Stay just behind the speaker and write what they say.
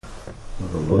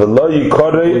V'lo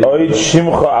yikorei oid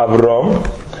shimcha Avram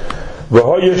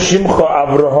v'hoya shimcha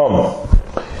Avraham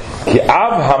ki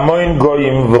av hamoin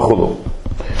goyim v'chulu.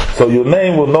 So your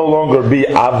name will no longer be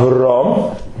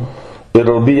Avram,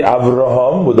 it'll be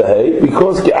Avraham with a hay,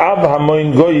 because ki av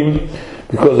hamoin goyim,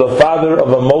 because the father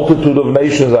of a multitude of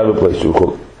nations I replaced you.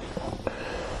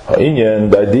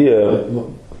 The idea.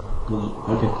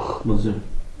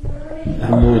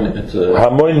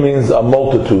 Hamoin means a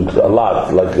multitude, a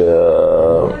lot, like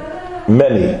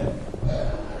many.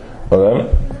 Okay?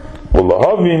 Well,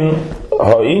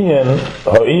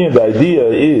 the idea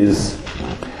is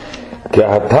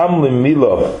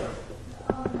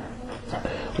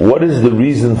what is the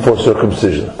reason for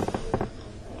circumcision?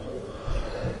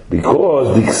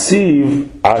 Because the ksiv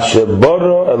asher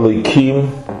bara elikim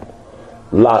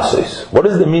lasis. What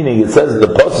is the meaning? It says in the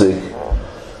pasuk,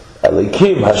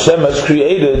 elikim, Hashem has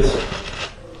created.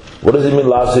 What does it mean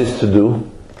lasis to do?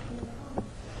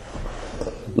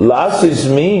 Lasis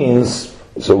means,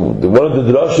 so one of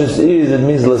the drashas is, it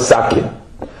means lesakin.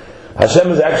 Hashem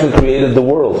has actually created the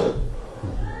world.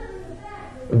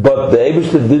 But the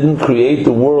Eibishter didn't create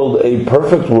the world a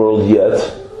perfect world yet,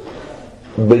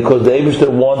 because the Eibishter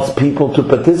wants people to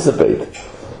participate.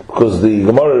 Because the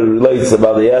Gemara relates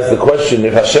about, they asked the question,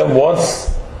 if Hashem wants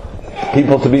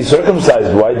people to be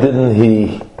circumcised, why didn't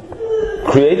He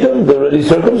create them? They're already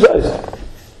circumcised.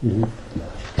 Mm-hmm.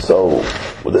 So,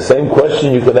 with the same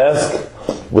question you could ask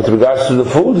with regards to the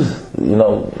food,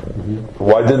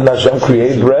 why didn't Hashem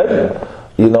create bread?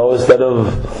 Instead of,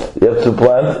 you have to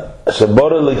plant,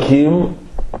 Shabara Lakim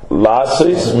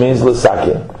Lasis means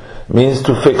Lesakin, means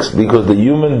to fix, because the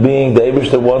human being, the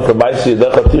Eibishter wants the Maisi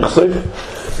Yedecha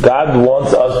Tichseif, God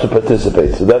wants us to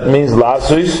participate. So that means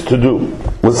Lasis, to do,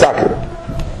 Lesakin.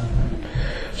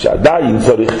 Shadayin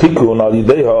Tzorich Tikun Al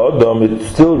Yidei Ha'adam, it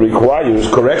still requires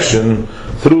correction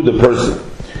through the person.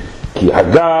 Ki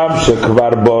Hagam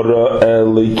Shekvar Bara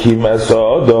Elikim Es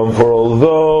Ha'adam, for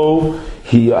although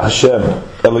He, Hashem,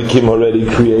 Elikim already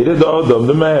created the Adam,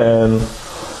 the man,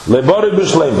 Lebari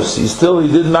B'Shleimus, he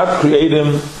did not create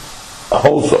him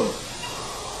wholesome.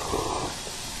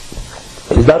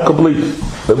 He's not complete.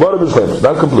 Lebari B'Shleimus,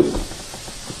 not complete.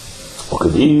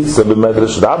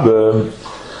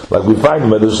 Like we find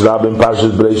Medrash Rabbah in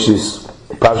Parshas Bereishis,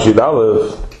 Parshas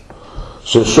Aleph,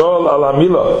 Sheshol al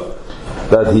Hamila,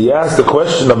 that he asked a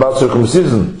question about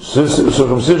circumcision.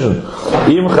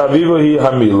 Im Chaviva hi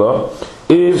Hamila,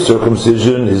 if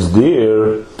circumcision is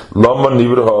dear, Lama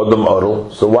Nivra Ha'adam Aru,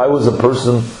 so why was a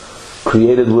person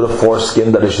created with a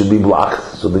foreskin that it should be blocked,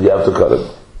 so that you have to cut it?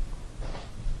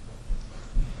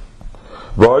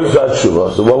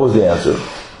 So what was the answer?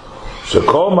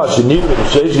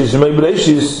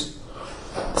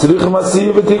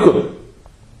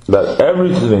 That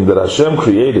everything that Hashem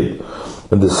created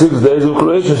in the 6 days of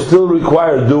creation still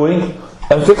required doing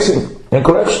and fixing and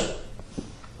correction.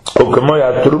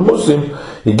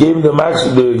 He gave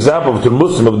the example of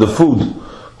Turmusim, of the food,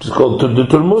 which is called the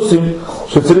Turmusim.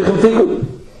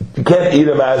 You can't eat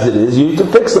them as it is, you need to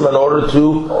fix them in order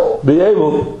to be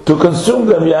able to consume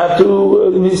them. You have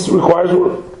to, it requires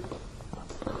work.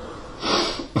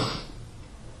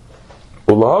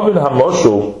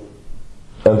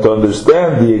 And to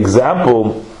understand the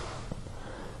example,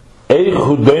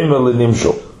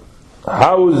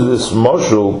 how is this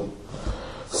moshul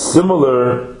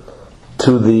similar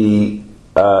to the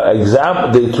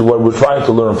example, to what we're trying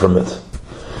to learn from it?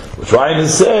 We're trying to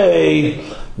say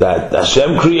that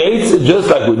Hashem creates it just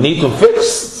like we need to fix,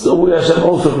 so we Hashem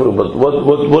also creates. But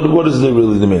what is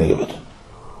really the meaning of it?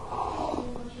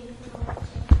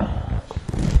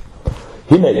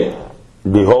 Hine,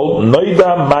 behold,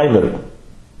 Noida Maimer.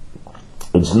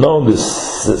 It's known, this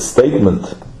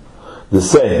statement, the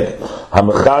saying,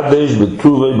 Hamachadesh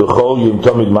b'tuvei b'chol yom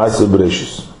tomid ma'aseh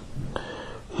b'reshis.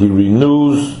 He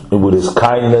renews with His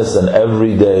kindness and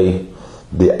every day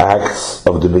the acts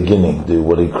of the beginning.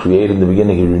 What He created in the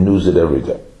beginning, He renews it every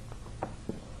day.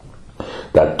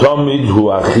 That tomid hu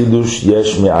achidush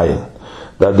yesh me'ayin.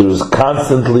 That there is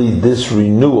constantly this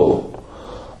renewal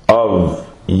of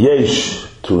yesh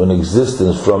to an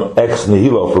existence from ex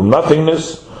nihilo, from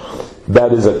nothingness.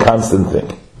 That is a constant thing.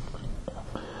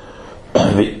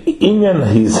 The inyan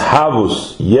his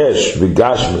havus yesh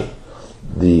v'gashmi,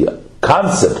 the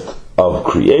concept of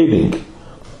creating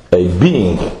a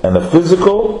being and a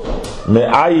physical,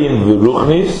 me'ayin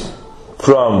v'ruchnis,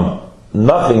 from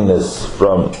nothingness,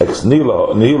 from ex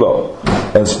nihilo,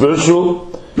 and spiritual,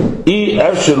 I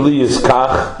efshel li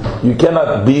yiskach, you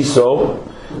cannot be so,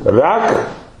 rak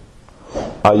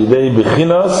ayidei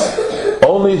bechinas,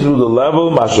 only through the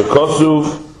level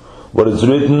Mashakosuv what is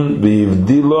written,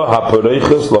 V'ivdila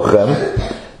hapareiches lochem,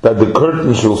 that the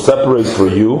curtain shall separate for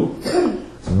you,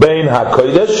 Bein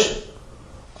HaKodesh,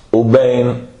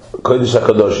 Ubein Kodesh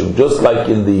HaKadoshim. Just like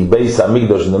in the Beis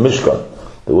HaMikdash, in the Mishkan,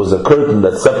 there was a curtain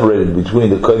that separated between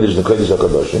the Kodesh and the Kodesh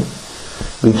HaKadoshim.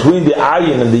 Between the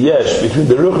Ayin and the Yesh, between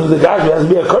the Ruch and the Gashmi, there has to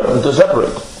be a curtain to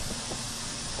separate.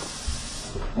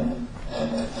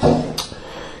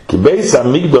 Ki Beis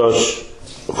HaMikdash,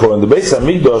 for in the Beis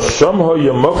HaMikdash, Sham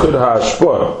HaYamoked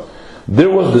HaAshpor, there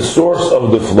was the source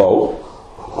of the flow,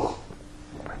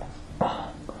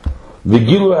 the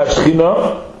Gilu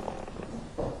HaShchina,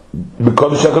 the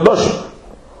Kodesh HaKadoshim.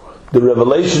 The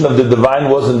revelation of the divine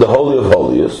was in the Holy of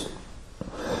Holies.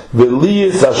 The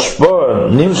Liyis HaShpor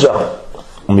Nimshach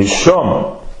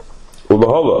Misham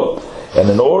Ulahola. And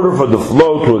in order for the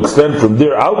flow to extend from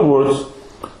there outwards,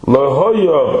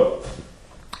 Lahoya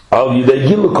Al Yidei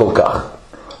Gilu Kolkach.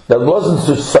 That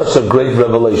wasn't such a great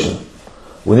revelation.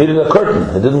 We needed a curtain.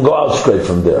 It didn't go out straight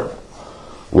from there.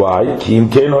 Why? Kim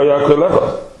Kein Hoya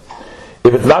Kolecha.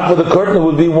 If it's not for the curtain, it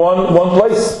would be one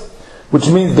place, which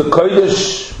means the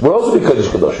Kodesh will also be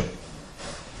Kodesh Kadoshim.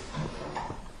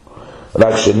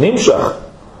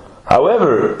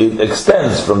 However, it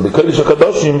extends from the Kodesh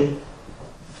Kadoshim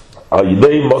al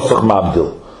Yidei Mosach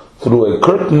Mabdil, through a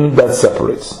curtain that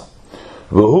separates.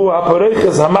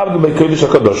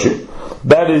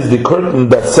 That is the curtain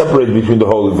that separates between the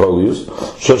Holy of Holies, in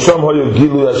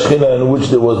which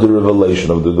there was the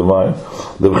revelation of the divine,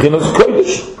 the B'chinas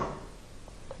Kodesh,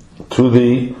 to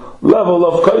the level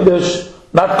of Kodesh,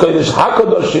 not Kodesh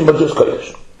HaKadoshim, but just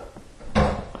Kodesh.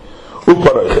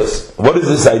 Upareiches. What is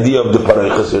this idea of the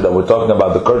Pareiches here that we're talking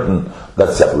about, the curtain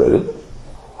that's separated?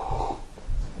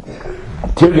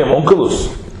 Tirgem Onkelos.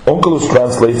 Onkelos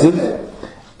translates it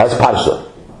as Parsha.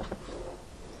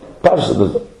 Parsha.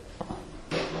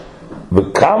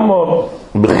 V'kamo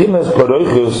b'chinas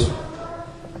Pareiches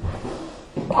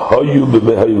hayu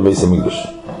b'beis HaMikdash.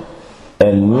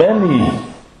 And many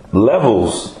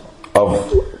levels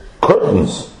of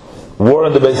curtains were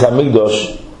in the Beis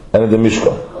HaMikdash and in the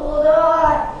Mishkan.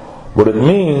 What it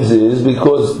means is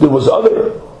because there was one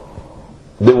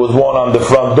on the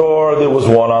front door, there was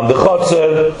one on the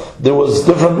Chotzer, there was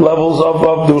different levels of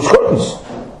there was curtains.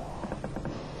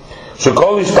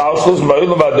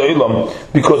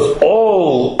 Because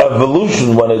all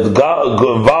evolution, when it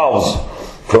evolves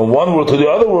from one world to the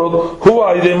other world,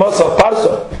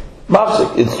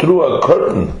 it's through a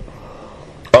curtain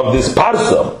of this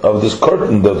parsa, of this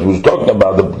curtain that we're talking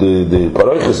about. The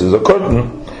Pareiches is a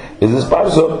curtain. Is this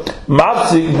parsa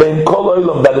mafsik bein kol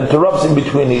olam, that interrupts in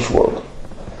between each world.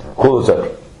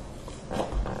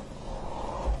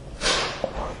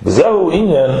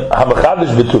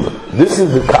 This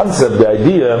is the concept, the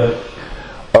idea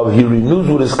of he renews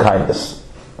with his kindness.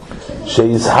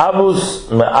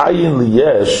 Sheishavus me'ayin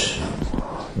liyesh,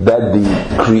 that the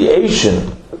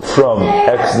creation from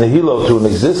ex nihilo to an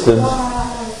existence,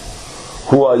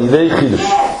 hu ayidei chidush,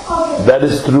 that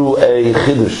is through a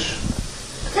chidush.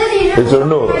 It's a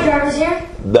renewal.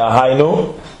 The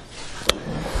hainu.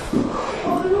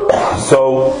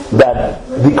 So that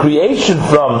the creation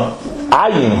from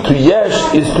ayin to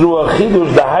yesh is through a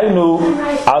chidush. The hainu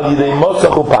al yidei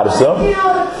mosach uparsa.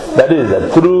 That is,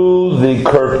 that through the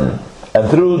curtain and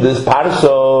through this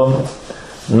parsa,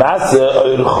 nase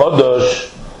oir chodosh,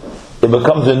 it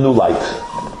becomes a new light.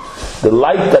 The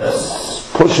light that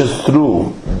pushes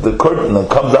through the curtain and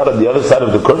comes out of the other side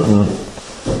of the curtain,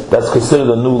 that's considered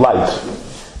a new light.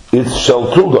 It's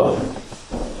sheltuga.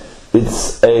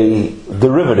 It's a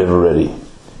derivative already.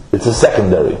 It's a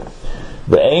secondary.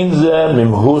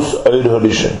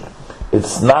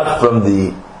 It's not from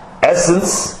the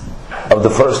essence of the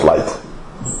first light.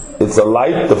 It's a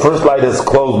light, the first light is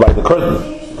closed by the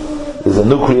curtain. There's a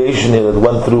new creation here that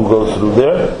went through, goes through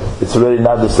there. It's already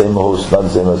not the same host, not the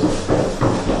same as.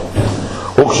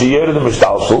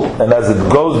 And as it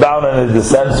goes down and it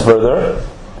descends further,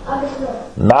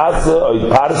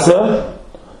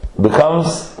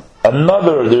 becomes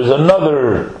there's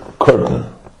another curtain.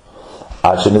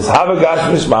 Until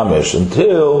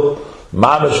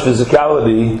mamish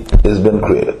physicality has been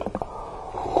created.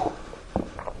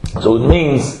 So it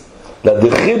means that the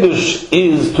chidush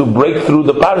is to break through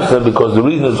the parsha, because the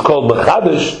reason it's called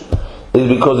b'chadish is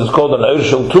because it's called an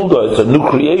Ershel Tulda. It's a new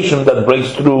creation that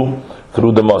breaks through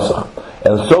the Mosach.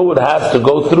 And so it has to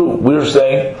go through. We're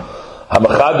saying the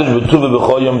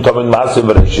Maaseh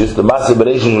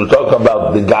Bereshis, we're talking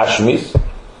about the Gashmis,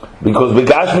 because the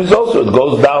Gashmis also, it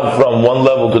goes down from one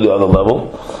level to the other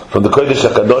level, from the Kodesh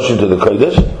HaKadoshim to the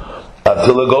Kodesh,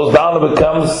 until it goes down and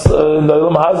becomes in the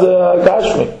Ilam Hazeh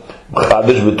Gashmi.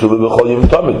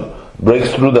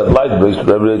 breaks through that light, breaks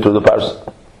through everything through the parsa.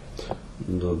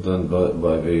 No, then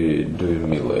by we doing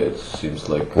Mila, it seems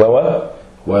like... Well, what?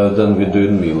 While then we're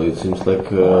doing Mila, it seems like...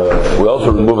 we're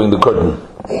also removing the curtain.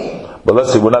 But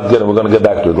let's see, we're going to get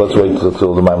back to it. Let's wait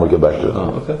till the mind will get back to it.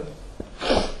 Oh, okay.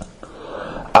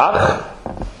 Ach,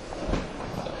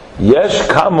 yesh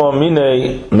kamo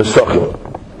minei mesochim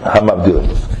hamavdilim.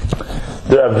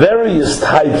 There are various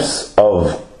types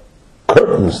of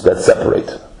curtains that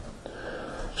separate.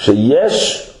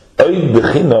 Sheyesh oid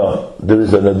bechina, there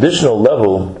is an additional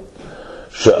level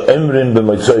she'emrin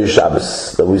b'motzei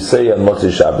Shabbos, that we say on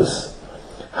Motzei Shabbos,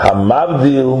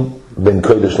 hamavdil ben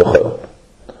kodesh l'chol,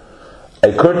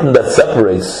 a curtain that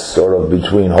separates sort of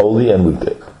between holy and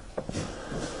weekday.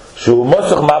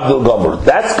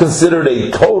 That's considered a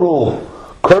total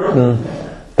curtain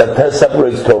that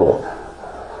separates total.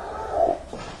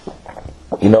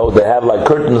 You know, they have like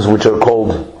curtains which are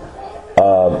called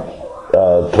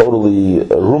totally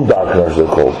room darkeners, they're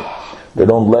called. They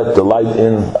don't let the light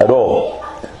in at all.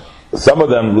 Some of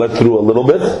them let through a little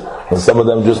bit, and some of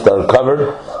them just are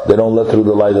covered. They don't let through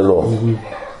the light at all. Mm-hmm.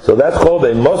 So that's called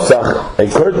a mosach, a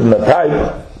curtain, a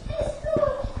type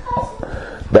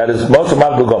that is most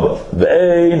Mavdil Gomer.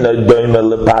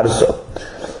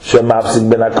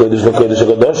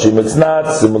 It's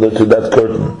not similar to that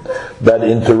curtain that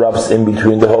interrupts in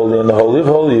between the holy and the holy of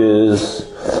holies.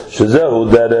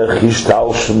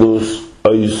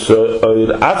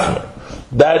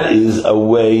 That is a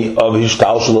way of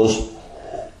hishtalshlus,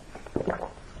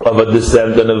 of a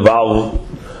descent and a valve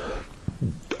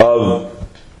of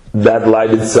that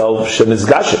light itself,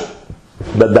 shenizgashem,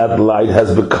 that light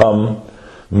has become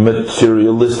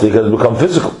materialistic, has become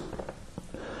physical.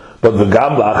 But the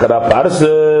gamla achara parse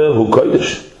hu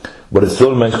kodesh, but it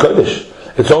still remains kodesh.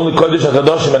 It's only kodesh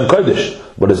akadoshim and kodesh,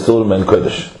 but it still remains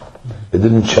kodesh. It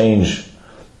didn't change.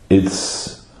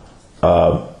 It's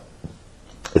not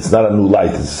a new light.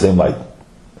 It's the same light,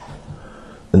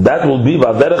 and that will be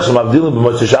v'aderech shemavdilim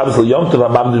b'motzei Shabbos l'yom tov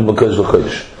hamavdil b'kodesh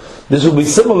l'kodesh. This will be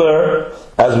similar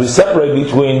as we separate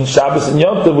between Shabbos and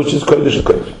Yom Tov, which is kodesh and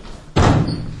kodesh.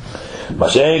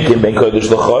 But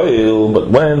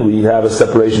when we have a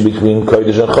separation between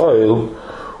Kodesh and Choil,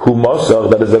 who mosach,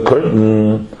 that is a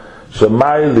curtain,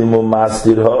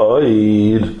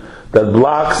 that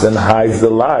blocks and hides the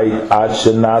light,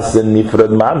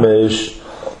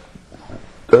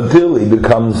 until it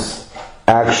becomes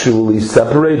actually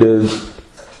separated.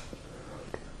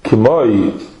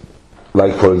 Kimoi,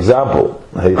 like for example,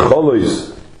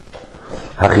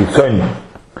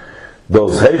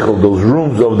 those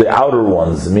rooms of the outer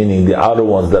ones, meaning the outer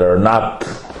ones that are not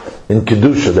in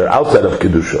Kedusha, they're outside of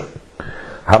Kedusha.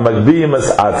 Hamagbiyim as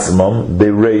atzmam,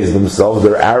 they raise themselves,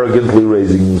 they're arrogantly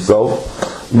raising themselves.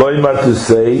 Loimar to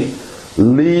say,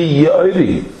 Li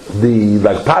Yoiri,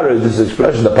 like Pari, this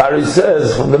expression, the Pari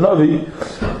says from the Navi,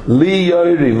 Li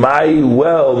Yoiri, my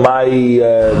well,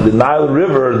 the Nile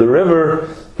River, the river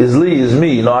is Li, is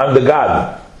me, you know, I'm the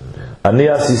God. He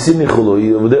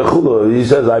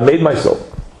says, I made myself.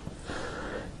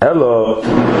 Hello.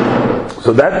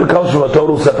 So that becomes from a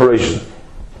total separation.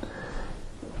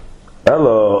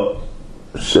 Hello.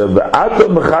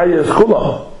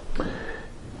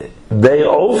 They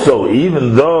also,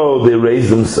 even though they raise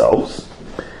themselves,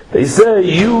 they say,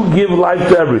 you give life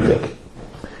to everything.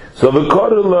 So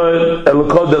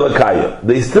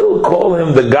they still call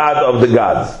him the God of the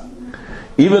gods.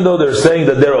 Even though they're saying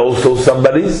that they're also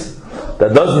somebody's,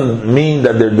 that doesn't mean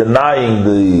that they're denying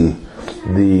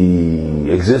the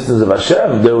existence of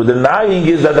Hashem. They're denying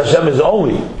is that Hashem is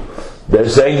only. They're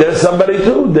saying there's somebody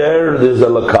too. There's a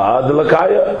Lakad, the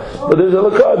Lakaya, but there's a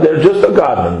Lakad. They're just a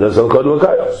God. There's a Lakad,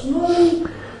 Lakaya.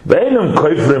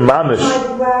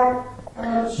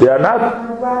 They are not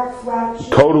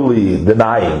totally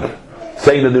denying,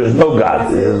 saying that there is no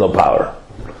God, there is no power.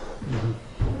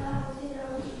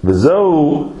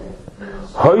 V'zo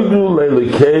hoidu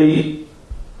le'likei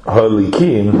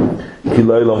halikim ki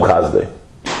lo'elam chazdei.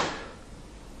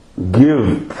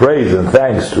 Give praise and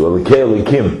thanks to Elikei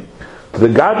Elikim, to the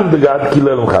God of the God, ki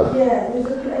lo'elam chazdei.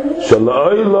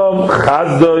 Shalo'elam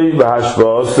chazdei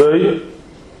v'hashva'osei,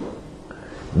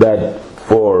 that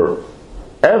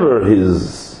forever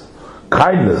His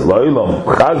kindness, lo'elam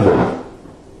chazdei,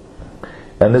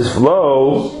 and His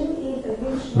flow,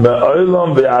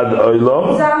 me'olam ve'ad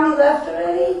olam. Is Ami left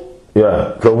already?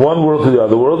 Yeah, from one world to the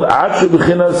other world. Achu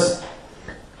b'chinas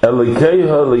Elikei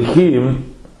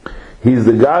Elikim, He's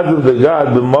the God of the God,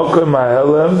 b'mokom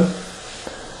ha'elem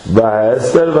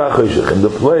v'ha'ester v'ha'choshech, in the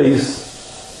place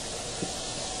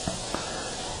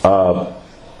of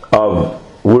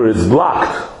where it's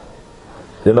blocked.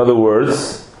 In other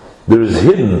words, there is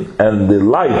hidden, and the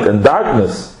light and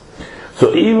darkness.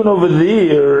 So even over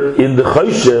there, in the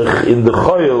choshech, in the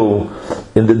choil,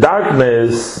 in the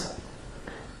darkness,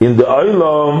 in the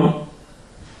olam,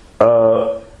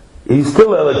 he's still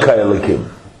Elokai Elokim.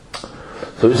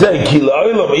 So he's saying, Ki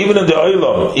la'olam, even in the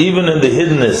olam, even in the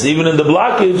hiddenness, even in the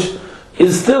blockage,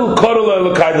 is still Korol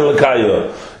Elokai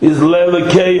Elokayo, is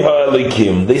Le'elokei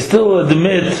ha'elikim. They still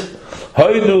admit,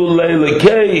 Hoidu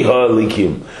Le'elokei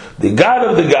ha'elikim, the God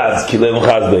of the gods, Ki le'elam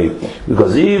chazbei.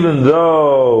 Because even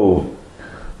though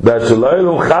that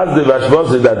Shala'ilam chazbei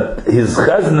v'ashvosei, that his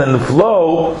chesed and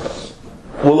flow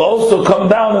will also come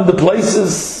down in the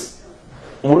places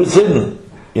where it's hidden,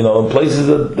 in places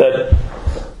that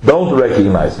don't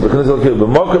recognize. With regards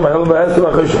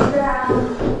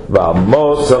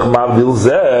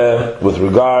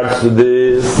to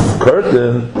this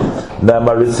curtain,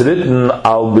 it's written,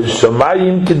 Al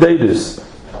b'shamayim kededus,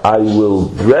 I will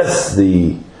dress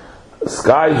the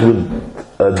skies with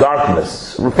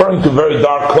darkness, referring to very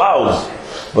dark clouds.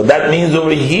 But that means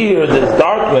over here, this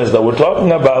darkness that we're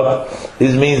talking about,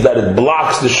 means that it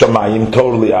blocks the shamayim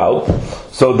totally out,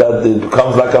 so that it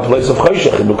becomes like a place of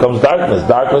choshech. It becomes darkness.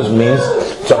 Darkness means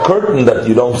it's a curtain that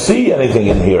you don't see anything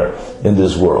in here, in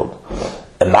this world.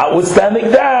 And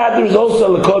notwithstanding that, there's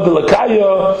also lekod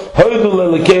lekaya, hoidu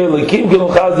lelekei lekim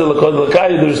kilchaz lekod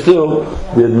lekaya. There's still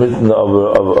the admission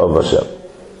of Hashem.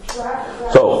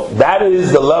 So that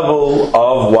is the level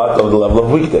of what? Of the level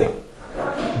of weekday.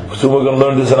 So we're going to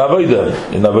learn this in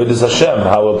Avodas Hashem,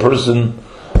 how a person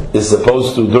is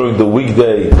supposed to, during the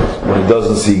weekday, when he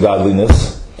doesn't see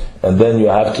godliness, and then you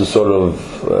have to sort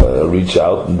of reach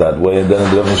out in that way, and then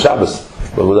in the Shabbos.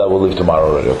 But with that we'll leave tomorrow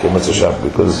already, okay, Mitzvah Shem,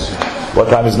 because what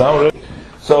time is now already?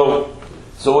 So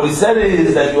what he said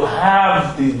is that you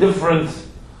have these different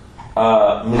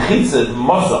mechitzah,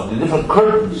 mosam, the different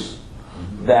curtains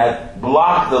that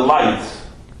block the light,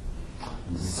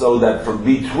 so that from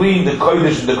between the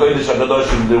Kodesh and the Kodesh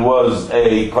HaKadoshim there was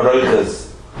a paroiches,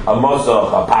 a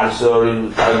mosach, a parsha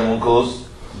in Munkus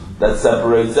that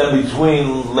separates them.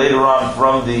 Between later on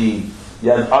from the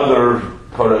yet other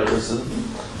paroiches,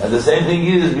 and the same thing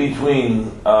is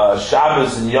between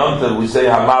Shabbos and Yom Tov. We say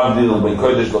Hamavdil ben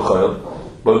Kodesh l'Choyel,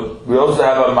 but we also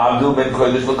have a Mavdil ben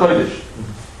Kodesh l'Kodesh.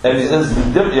 And he says,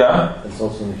 yeah. It's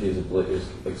also in the case of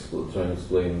trying to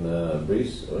explain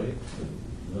Bris, right?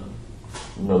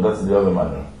 No, that's the other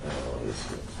manner.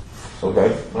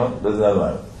 Okay, no, that's the other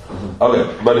manner.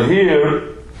 Okay, but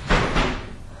here,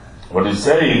 what he's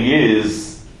saying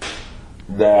is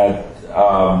that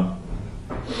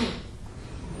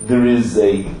there is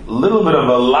a little bit of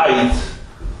a light.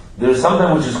 There is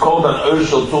something which is called an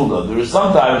Urshel Tulda. There is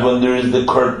sometimes when there is the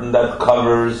curtain that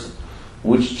covers,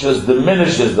 which just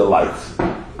diminishes the light.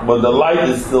 But the light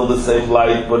is still the same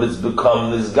light, but it's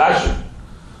become Nizgashim.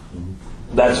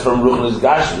 That's from Ruch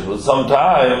Nizgashim. But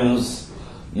sometimes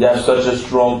you have such a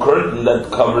strong curtain that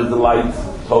covers the light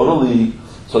totally,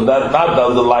 so that not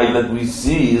the light that we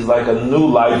see is like a new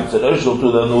light, it's an Urshel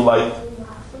to the new light.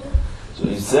 So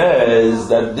he says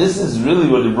that this is really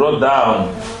what he brought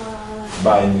down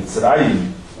by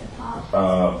Mitzrayim,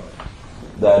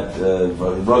 that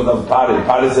he brought down Pari.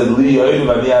 Pari said, Li yoyim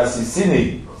ani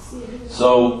asisini.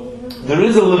 So there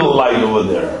is a little light over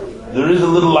there. There is a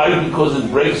little light because it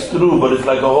breaks through, but it's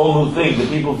like a whole new thing. The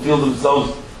people feel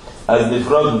themselves as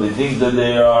nifrodim. They think that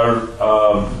they are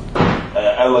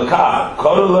elakah.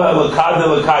 Korula elakah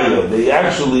delakaya. They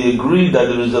actually agree that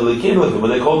there is elikin, but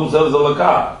they call themselves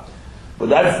elakah. But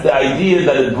that's the idea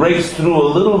that it breaks through a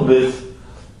little bit,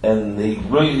 and he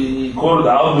quoted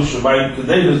Al B'Shamayim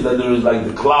Kededus, that there is like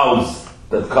the clouds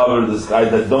that cover the sky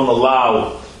that don't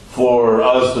allow for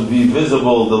us to be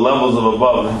visible, the levels of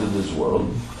above into this world.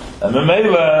 And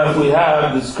Memela, we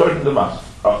have this curtain of Mas.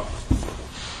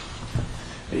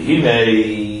 In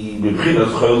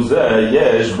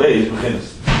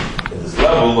this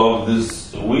level of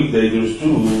this weekday, there's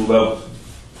two levels.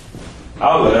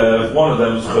 Aleph, one of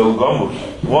them is Chol Gomur,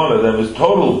 one of them is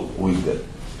total weekday,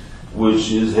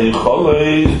 which is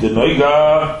Heicholes, the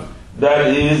Noiga, that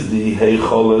is the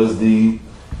Heicholes, the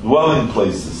dwelling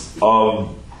places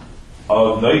of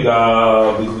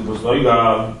Noiga,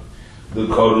 the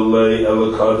Korulei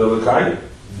Elokad Elokai.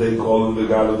 They call him the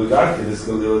God of the God, this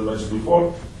Khalil mentioned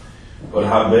before. But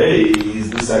Habei is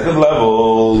the second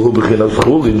level,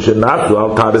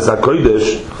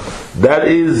 that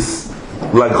is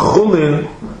like chulin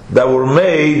that were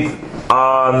made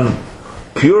on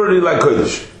purity like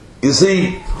kodesh. You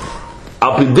see,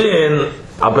 apidin,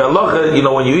 apelacha,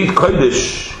 when you eat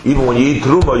kodesh, even when you eat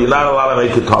truma, you're not allowed to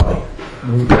make it tummy.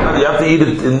 You have to eat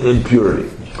it in purity.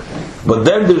 But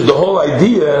then there's the whole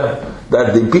idea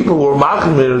that the people were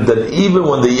machmir that even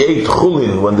when they ate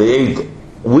chulin, when they ate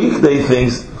weekday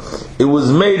things, it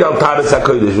was made al taras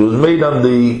hakodesh. It was made on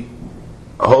the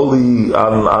holy,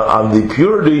 on the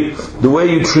purity, the way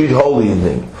you treat holy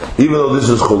thing. Even though this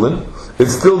is chulin,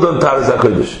 it's still done taras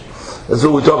hakodesh. That's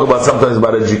what we talk about sometimes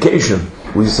about education.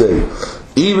 We say,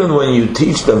 even when you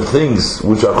teach them things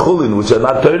which are chulin, which are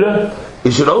not Torah,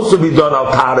 it should also be done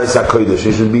al taras hakodesh.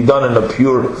 It should be done in a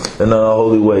pure and in a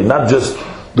holy way, not just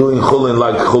doing chulin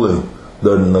like chulin.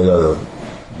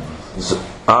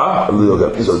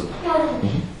 Okay. So,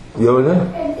 you over there?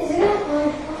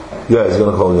 Yeah, he's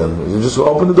going to call again. You just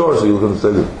open the door so you can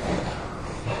stay there.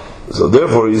 So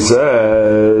therefore, he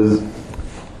says,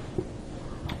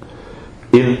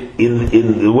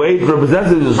 in the way it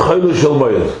represents it is chaylu shel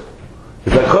moed.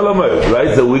 It's like chaylu moed, right?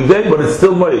 It's a weekday, but it's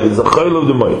still moed. It's a chaylu of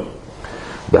the moed.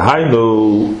 The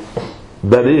hainu,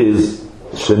 that is,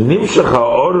 shenimshach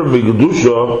ha'or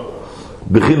migdusha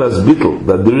b'chinas bittul,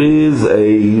 that there is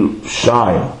a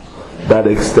shine that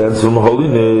extends from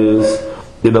holiness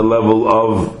in a level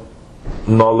of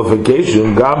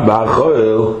nullification, gam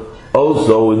ba'choil,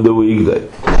 also in the weekday.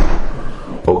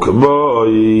 Okay,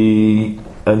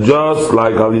 and just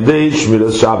like al yidei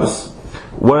shmiras Shabbos,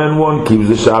 when one keeps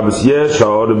the Shabbos, yesh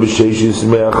ha'or b'sheshis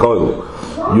me'achoil,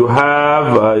 you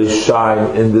have a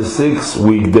shine in the 6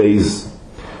 weekdays,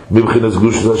 b'chinas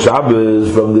gushas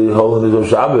Shabbos, from the holiness of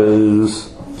Shabbos.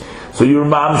 So you're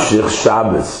mamshich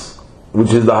Shabbos,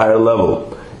 which is the higher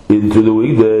level, into the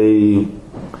weekday.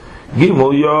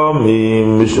 Gimel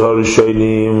yomim mishar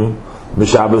shonim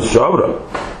mishabbos shavra.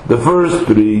 The first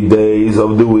 3 days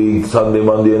of the week, Sunday,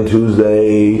 Monday, and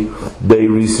Tuesday, they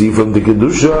receive from the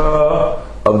kedusha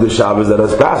of the Shabbos that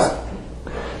has passed.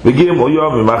 Gimel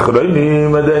yomim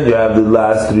achronim, and then you have the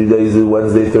last 3 days,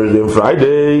 Wednesday, Thursday, and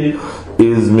Friday,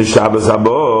 is mishabbos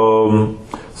habom,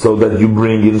 so that you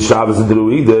bring in Shabbos into the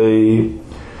weekday.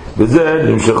 And this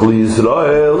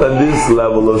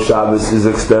level of Shabbos is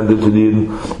extended to the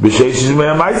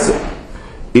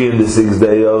in the 6th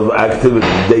day of activity.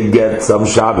 They get some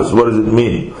Shabbos. What does it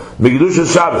mean? Mikdush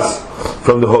Shabbos,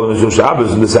 from the holiness of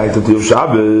Shabbos and the sanctity of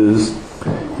Shabbos.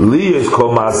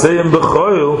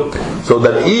 So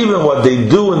that even what they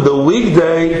do in the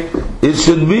weekday, it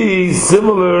should be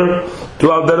similar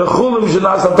to Al Derech Chulin.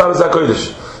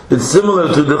 It's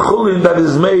similar to the chulin that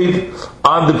is made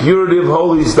on the purity of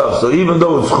holy stuff. So even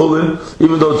though it's chulin,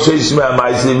 even though it's sheish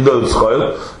me'amayis, even though it's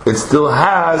choil, it still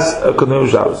has a koneu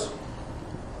Shabbos.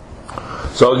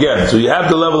 So again, so you have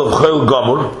the level of choil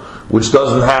gomur, which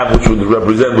doesn't have, which would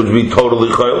represent, which would be totally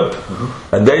choil,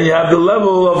 and then you have the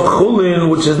level of chulin,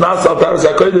 which is not saltaras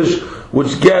hakodesh,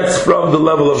 which gets from the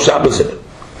level of Shabbos in it.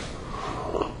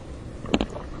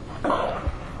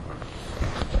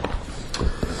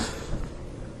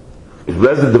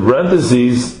 Read the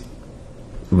parentheses,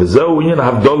 this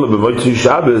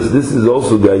is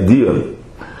also the idea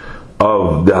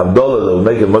of the Havdalah that will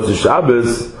make it Motzei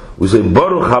Shabbos. We say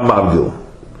Baruch HaMavdil.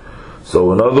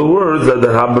 So in other words, that the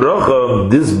Habracha,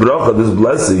 this bracha, this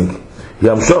blessing,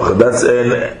 Yamshocha, that's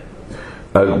an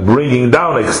bringing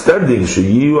down, extending,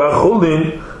 Sheyiyu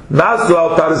HaChulin, Nasu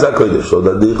al Taras HaKodesh, so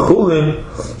that the Chulin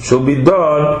should be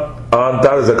done on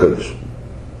Taras HaKodesh.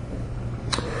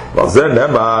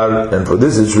 And for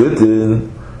this it's written,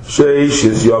 6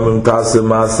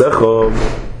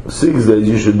 days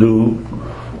you should do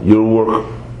your work.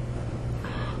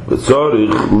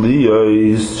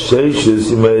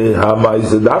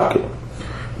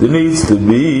 There needs to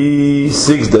be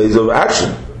 6 days of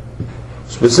action.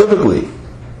 Specifically,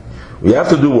 we have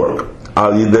to do work.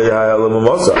 By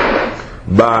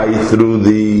through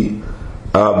the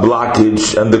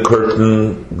blockage and the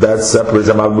curtain that separates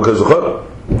them out because of Chol.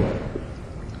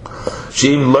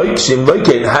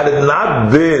 Had it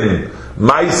not been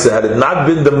Maisa, had it not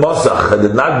been the Mosach, had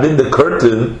it not been the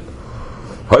curtain,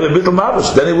 then it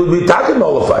would be taken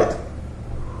nullified.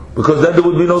 Because then there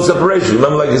would be no separation.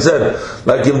 Remember, like you said,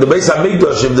 like in the Beis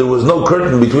HaMikdash, if there was no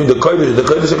curtain between the Kodesh and the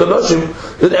Kodesh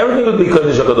HaKadoshim, then everything would be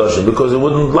Kodesh HaKadoshim, because it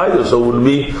wouldn't light it, so it would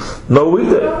be no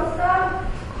weekday.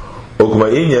 Ukma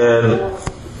Inyan,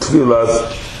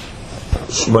 Tfilas,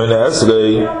 Shmoyne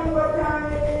Esrei,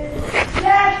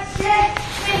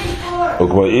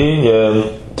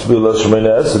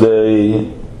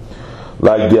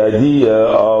 like the idea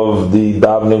of the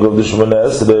davening of the Shemona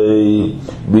Esrei,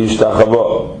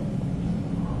 B'ishtachava,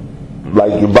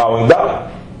 like you're bowing down.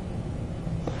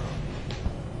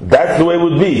 That's the way it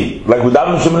would be. Like with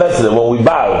davening Shemona Esrei, when we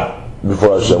bow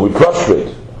before Hashem, we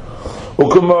prostrate.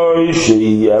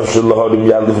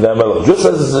 Just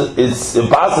as it's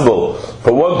impossible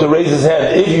for one to raise his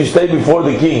hand, if you stay before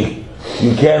the king,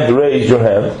 you can't raise your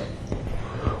hand.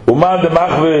 Uman de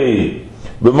machvei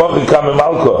b'mochi kam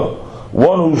malka,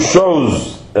 one who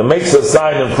shows and makes a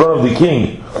sign in front of the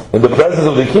king, in the presence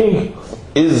of the king,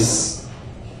 is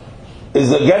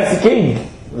against the king,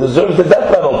 deserves the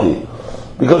death penalty.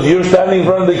 Because you're standing in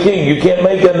front of the king, you can't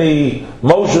make any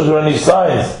motions or any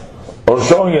signs or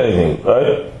showing anything,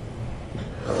 right?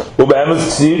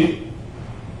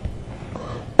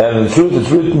 And in truth it's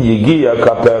written, Yigiya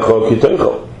kapecho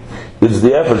kitoicho. It's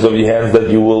the efforts of your hands that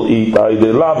you will eat. Through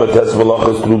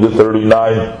the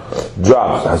 39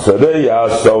 drops.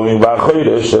 Sowing and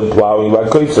plowing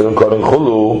and cutting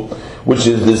chulu, which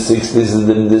is the 6. This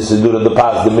is due to the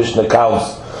past. The Mishnah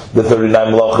counts the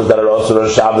 39 melachos that are also on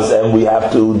Shabbos, and we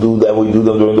have to do them. We do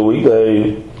them during the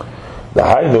weekday. The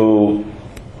hainu,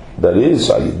 that is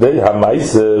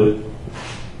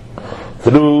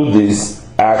through this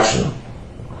action.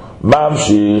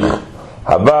 Mamshich.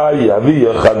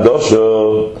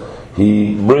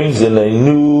 He brings in a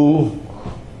new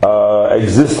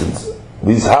existence.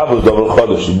 These havos of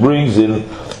Chodesh. He brings in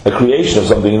a creation of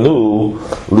something new.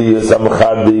 So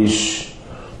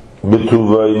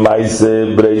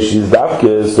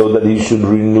that he should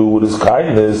renew with his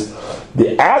kindness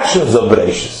the actions of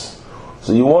Bereshis.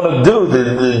 So you want to do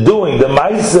the doing. The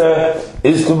Maisa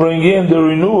is to bring in the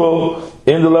renewal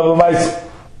in the level of Maisa.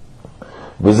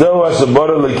 This is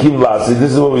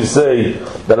what we say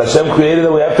that Hashem created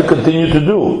that we have to continue to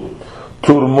do.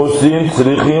 Turmusim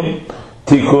tzrichim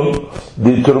tikun.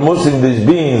 The turmusim, these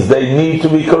beans, they need to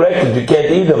be corrected. You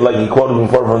can't eat them like you quoted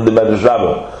before from the Medrash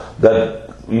Rabbah. That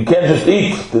you can't just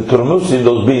eat the turmusim,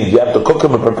 those beans. You have to cook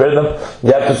them and prepare them.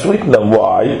 You have to sweeten them.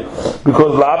 Why?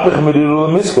 Because la'apich meriru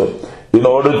l'miskah. In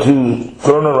order to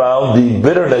turn around the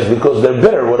bitterness, because they're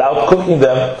bitter. Without cooking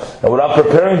them and without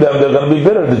preparing them, they're going to be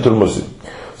bitter, the turmusim.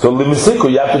 So limisiku,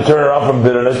 you have to turn around from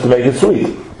bitterness to make it sweet.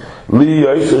 Li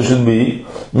yoysa should be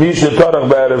mi shetarach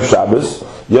b'erev Shabbos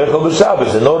yechel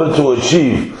b'Shabbos. In order to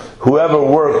achieve, whoever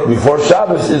worked before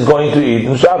Shabbos is going to eat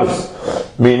in Shabbos.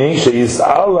 Meaning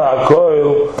sheyis'al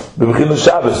ha'koil b'b'chinas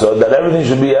Shabbos, so that everything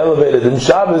should be elevated in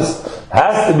Shabbos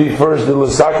has to be first the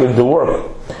l'sakin to work.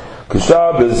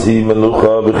 Shabbos he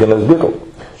menucha b'chinas bikul.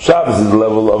 Shabbos is the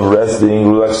level of resting,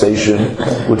 relaxation,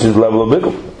 which is the level of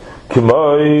bikul.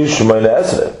 Kimoi Shemoneh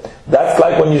Esrei. That's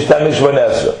like when you're standing Shemoneh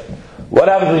Esrei. What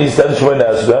happens when you stand Shemoneh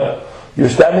Esrei? You're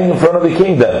standing in front of the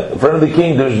king then. In front of the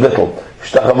king there's bittul.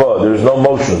 There's no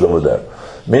motions over there.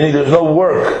 Meaning there's no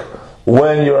work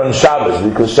when you're on Shabbos.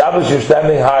 Because Shabbos you're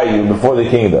standing high, you're before the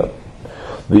king then.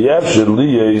 The Yevshir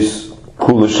Liyes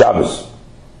Kula Shabbos.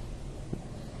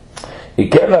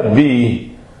 It cannot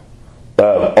be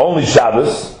only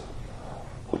Shabbos.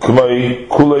 Kimoi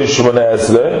Kula Shemoneh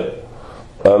Esrei.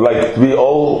 Like to be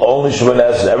only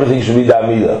Shemoneh Esrei, everything should be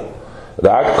Da'amida.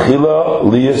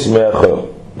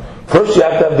 First you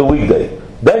have to have the weekday.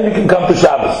 Then you can come to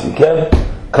Shabbos. You can't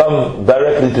come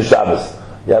directly to Shabbos.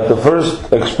 You have to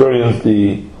first experience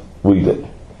the weekday.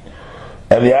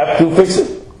 And you have to fix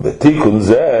it.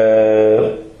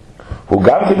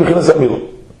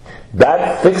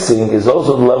 That fixing is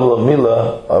also the level of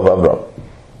Milah of Avram.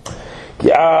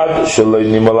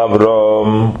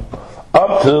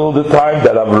 Up till the time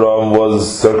that Avram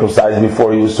was circumcised,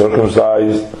 before he was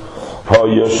circumcised,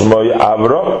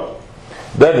 Avram,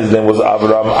 then his name was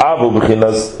Avram, Avu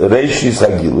b'chinas Reishis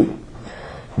Hagilui,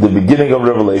 the beginning of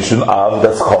revelation. Av,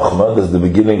 that's Chochmah, that's the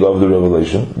beginning of the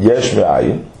revelation. Yesh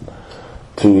me'ayin,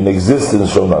 to an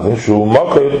existence from nothing. Shu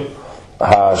Makir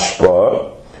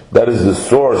Hashpah, that is the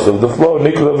source of the flow.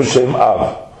 Nikra v'shem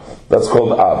Av, that's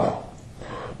called Av.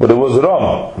 But it was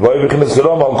Ram, V'ay b'chinas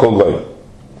Ram al Kol Goy.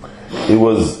 It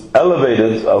was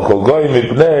elevated al Kol Goy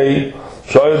mipnei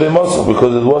shoyed muscle,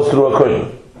 because it was through a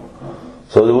curtain.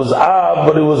 So it was Ab,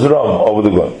 but it was Ram over the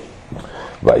Goy.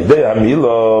 But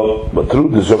through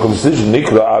the circumcision,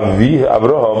 Nikra Avi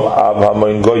Avraham Av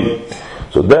Hamoin Goy.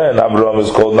 So then Avraham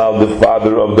is called now the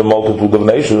father of the multitude of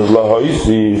nations.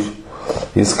 Lahoisif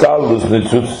Hiskaldus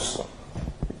Nitzutz.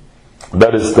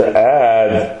 That is to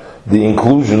add the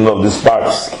inclusion of the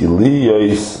sparks.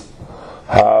 Kiliyos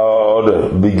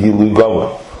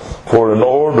For in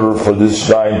order for this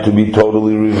shine to be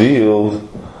totally revealed,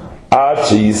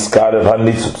 until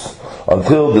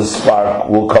the spark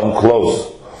will come close,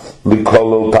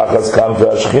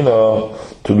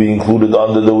 to be included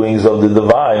under the wings of the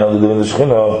divine, under the wings of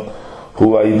Shekhinah,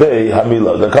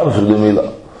 that comes through the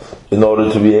Milah, in order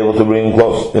to be able to bring him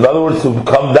close. In other words, to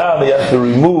come down, he has to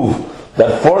remove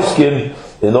that foreskin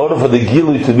in order for the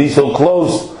Gilui to be so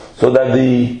close, so that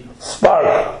the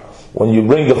spark, when you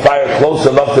bring the fire close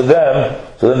enough to them,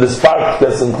 so then the spark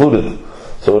gets included.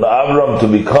 So in Avram to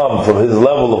become from his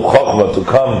level of Chokhmah to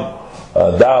come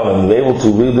down and be able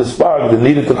to read the spark, they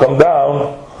needed to come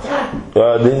down.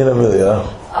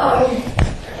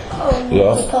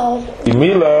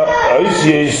 Mila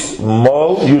Oisies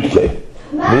Mol Yudke.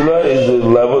 Mila is the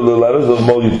letters of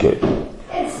Mol Yudke.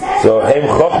 So Heim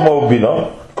Chochma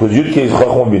Bina, because Yudke is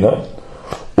Chochma Bina.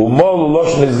 Umol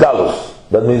Loshin is Galus.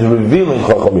 That means revealing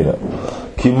Chochma Bina.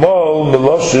 Kimol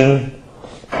Meloshin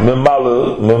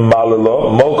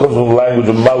Memalelo. Mol comes from the language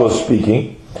of Malo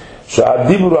speaking.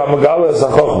 Sha'adibru HaMegala is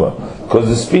HaChochma, because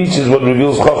the speech is what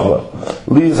reveals Chochma.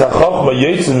 Li is HaChochma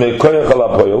Yetzin Me'koyach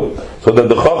HaLapoyel, so that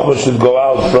the Chochma should go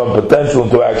out from potential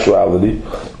into actuality.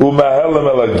 U'mahelem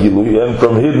El-Agilui, and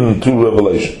from hidden to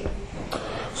revelation.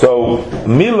 So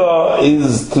Milah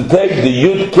is to take the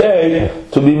Yud K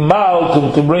to be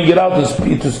mal, to bring it out, to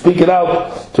speak it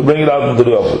out, to bring it out into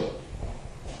the open.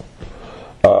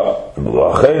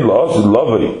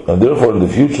 And therefore in the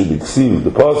future the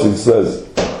Pasuk says,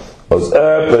 it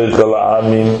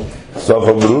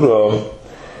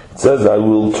says, I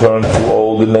will turn to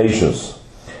all the nations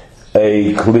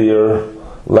a clear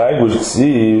language.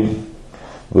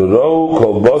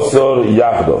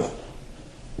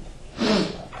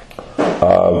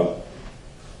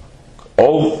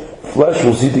 All flesh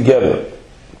will see together.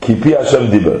 Kipi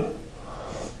Hashem diber,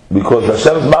 because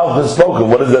Hashem's mouth has spoken.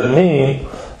 What does that mean?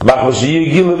 Because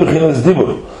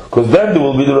then there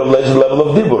will be the revelation level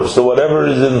of Dibur. So whatever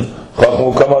is in Chochmah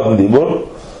will come out in Dibur.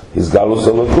 His Galus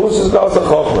Elokus, his Galus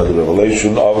HaChochmah, the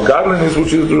revelation of godliness,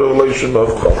 which is the revelation of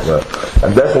Chochmah.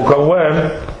 And that will come when?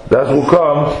 That will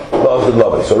come to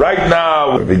love. So right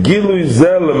now, the Gilui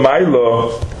Zel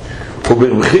Mailo,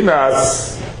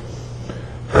 Ubirchinas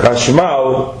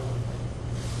Chashmal,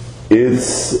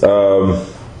 it's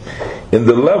in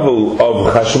the level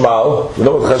of Chashmal. You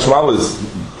know what Chashmal is?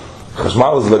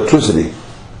 Chashmal is electricity.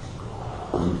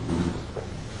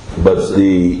 But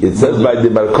it says by the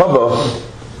Merkava,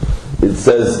 in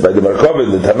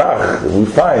the Tanakh, we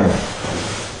find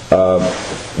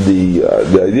the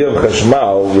idea of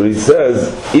Chashmal, where he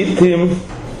says, Itim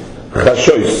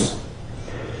Chashois.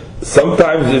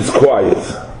 Sometimes it's quiet.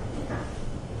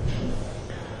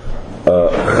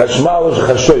 Chashmal is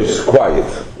Chashois, quiet,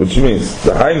 which means,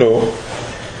 the Hainu,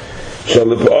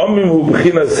 Shalip'omim hu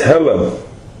b'chinas Helam.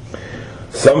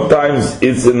 Sometimes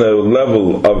it's in a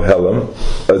level of Helam,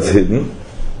 that's hidden,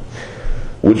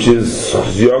 which is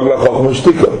Ziyog LaChochmah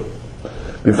Shtika.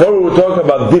 Before we were talking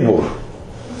about Dibur,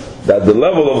 that the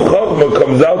level of Chochmah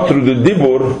comes out through the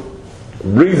Dibur,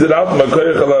 brings it out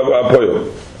Makoyach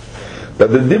HaPoyel.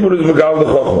 That the Dibur is Megal the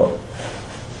Chochmah.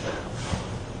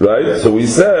 Right? So we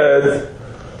said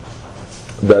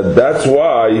that's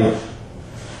why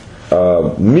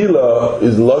Mila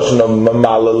is Lashon of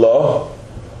Mamalallah,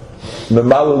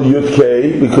 Memalal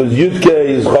Yudkei, because Yudkei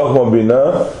is Chochmah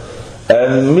Bina,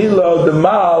 and Mila, the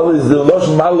Mal, is the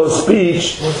Lashon Malo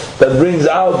speech that brings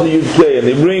out the Yudkei, and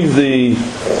it brings the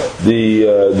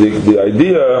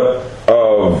idea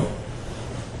of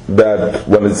that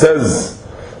when it says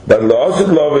that La'asid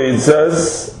Lavi, it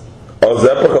says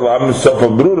Ozepach Alam Sofa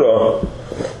Brura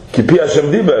Kipi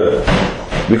Hashem Diber,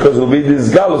 because it will be this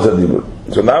Galus Diber.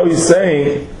 So now he's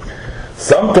saying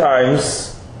sometimes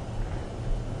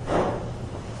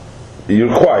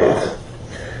you're quiet,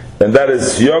 and that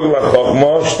is Yog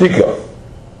LaChochmah Shtika.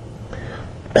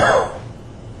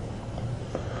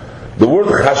 The word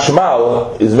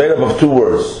Chashmal is made up of two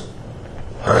words.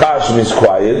 Chash means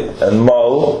quiet, and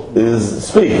Mal is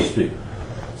speak.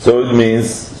 So it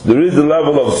means there is the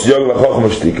level of Yog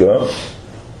LaChochmah Shtika.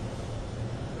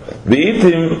 The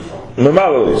Itim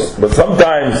Memalalis, but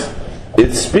sometimes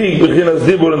it speaks between us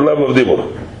Dibur and the level of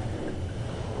Dibur.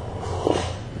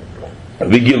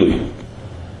 Vigilui.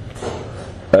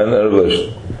 And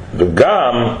revelation. The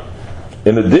Gam,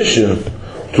 in addition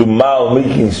to Mal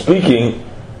making speaking,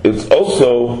 it's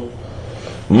also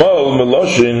Mal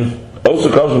Meloshin, also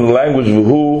comes from the language of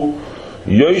who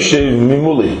Yoshev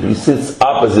Mimuli, he sits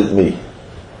opposite me.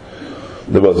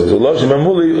 The Bible says, Loshin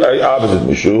Mimuli, opposite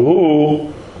me.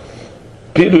 Shuhu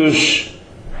Pirush,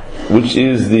 which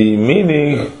is the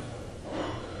meaning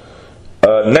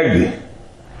Negdi.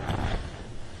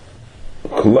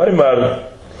 Kulaimar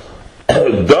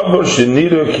Davar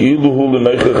Shenira Kiluhu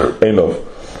L'Neichach Einov,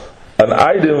 an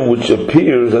item which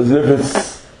appears as if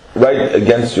it's right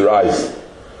against your eyes.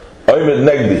 Oymed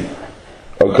Negdi.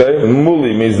 Okay?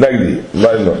 Muli means Negdi.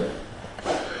 Right now.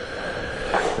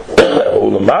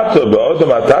 Ulamata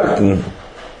Ba'odam Atakten,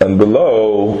 and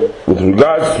below, with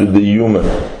regards to the human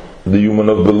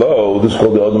of below, this is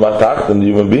called the Odam Atakten, the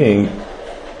human being,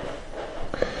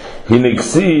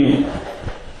 Hiniksi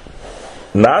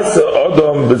Nasa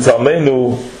Odam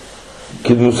B'Tzalmenu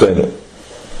Kidmusenu.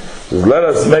 says, let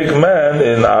us make man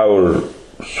in our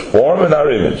form and our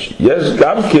image. Yes,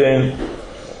 gamkein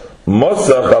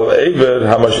mosach al eiver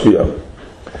hamashpia.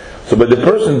 So by the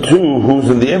person too who's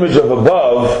in the image of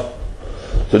above,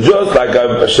 so just like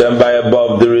Hashem by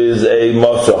above, there is a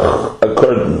mosach, a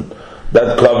curtain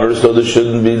that covers, so there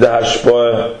shouldn't be the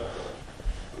hashpah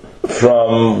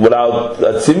from without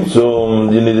a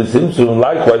tzimtzum. You need a tzimtzum.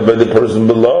 Likewise, by the person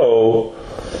below,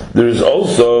 there is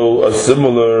also a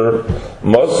similar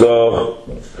mosach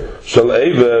shel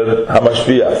eiver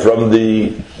hamashpia from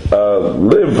the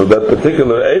lymph of that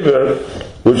particular eiver,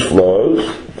 which flows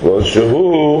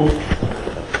shehu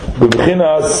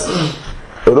b'bchinas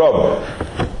ram,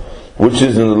 which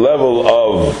is in the level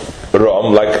of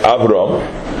ram, like Avram,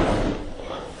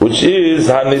 which is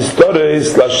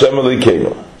hanistores l'Hashem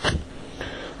Elokeinu.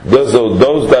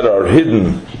 Those that are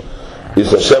hidden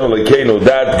is Hashem Elokeinu.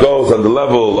 That goes on the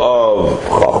level of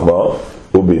Chachma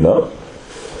Ubina.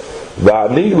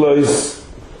 Va'aniglois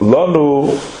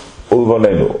lanu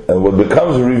ulvanenu, and what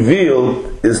becomes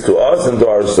revealed is to us and to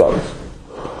our sons.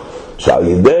 Shal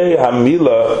yidei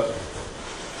hamila,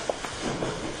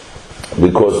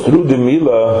 because through the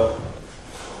milah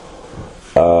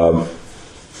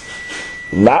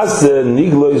nase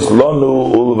niglois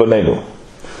lanu ulvanenu,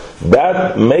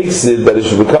 that makes it that it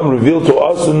should become revealed to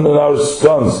us and our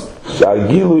sons.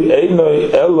 Shagilu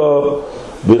einoi elo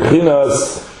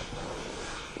b'chinas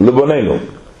lebonenu.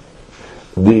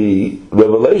 The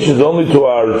revelation is only to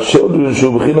our children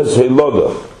shu b'chinas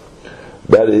heiloda.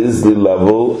 That is the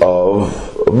level of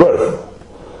birth.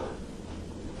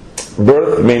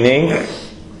 Birth meaning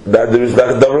that there is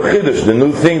that davar chidush, the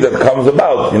new thing that comes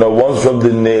about. Once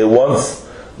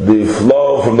the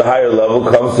flow from the higher level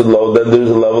comes to the low, then there is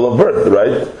a level of birth,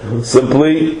 right?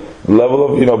 Simply the level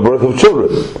of birth of children.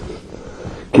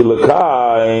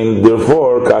 Kilakain,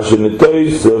 therefore,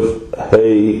 kashinitois of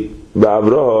hey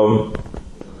ba'Avraham.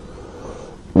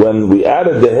 When we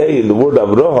added the hey in the word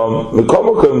Avraham,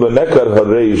 mikomakim benekar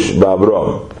hareish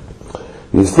ba'Avraham.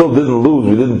 We still didn't lose,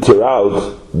 we didn't tear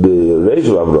out the reish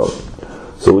of Avraham.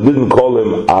 So we didn't call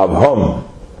him Avham.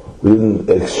 We didn't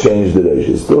exchange the reish.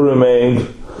 It still remained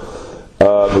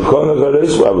mikomakim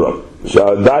hareish ba'Avraham.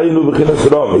 Sha'adayinu b'chinas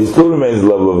ram. He still remains the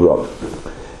level of ram.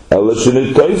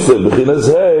 Elashinitoise b'chinas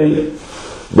hey,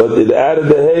 but it added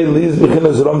the hey leaves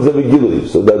b'chinas ram zavigili.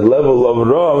 So that level of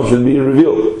ram should be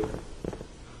revealed.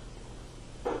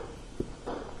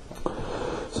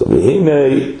 So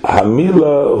v'hinei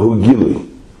hamila hu gili.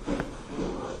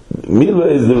 Mila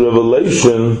is the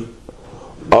revelation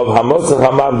of hamosach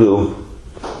hamavdil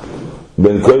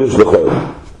ben kodesh l'chol.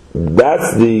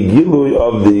 That's the gilui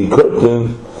of the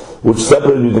curtain which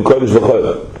separates between kodesh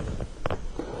l'chol.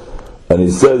 And he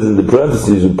says in the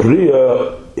parentheses,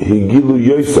 priya higilu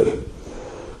yoser.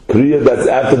 Priya, that's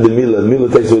after the mila. Mila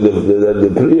takes away the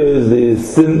priya is the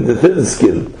thin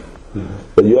skin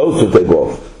that you also take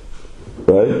off.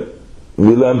 Right?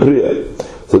 Mila and Priya.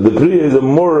 So the Priya is a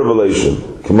more revelation.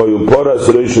 You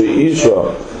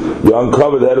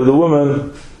uncover the head of the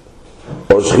woman,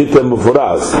 or Shchitem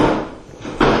Mufuras,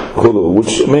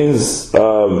 which means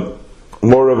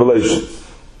more revelation.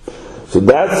 So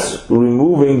that's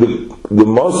removing the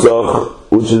Mosach,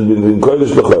 which has been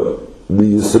Kodesh L'chol. The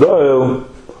Yisrael,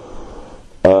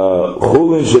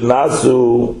 Chulin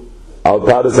Shenasu Al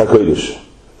Paris HaKodesh.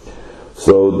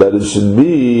 So that it should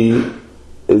be,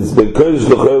 it's the Kodesh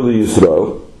L'chol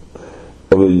Yisrael.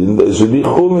 It should be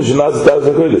Chulin Shenasu Al Paris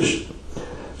HaKodesh.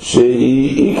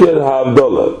 She'i Iker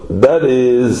HaAvdolah. That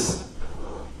is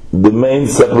the main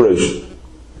separation.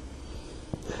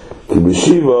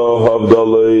 Kibishiva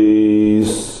HaAvdolah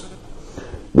is,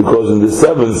 because in the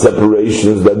 7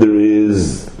 separations that there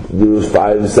is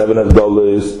 5, 7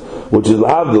 Avdolas, which is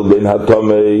L'Havdil Ben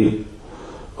HaTomei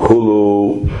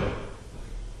Chulu,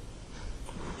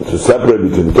 to separate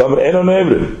between the Tomei and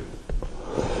Onevrim.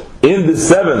 In the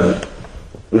 7,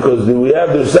 because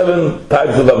there's 7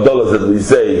 types of Avdolas that we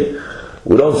say.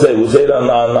 We say it on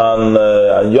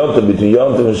Yom Tov, between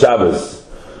Yom Tov and Shabbos.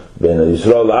 Ben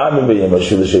Yisrael La'amim, Ben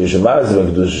Yemashil Shevishamas, Ben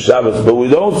Kedush Shabbos. But we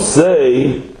don't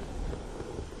say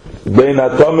Ben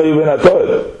HaTomei Ben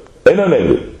HaToyer. Ein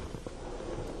Onevrim.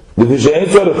 Because she ain't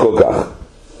tzorech kol kach.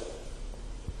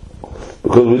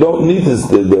 Because we don't need this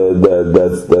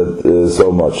that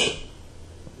so much.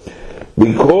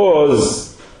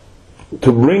 Because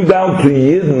to bring down to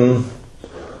Yidden,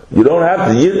 you don't have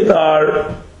to. Yidden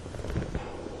are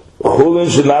chulin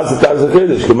shenas etas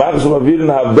hakedesh k'mach shemavirin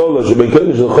ha'avdolah sheben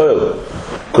kodesh l'chol.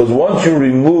 Because once you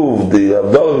remove the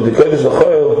havdolah with the kodesh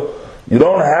l'chol, you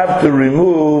don't have to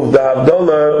remove the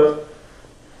havdolah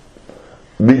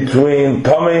between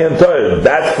Tomei and Toyer.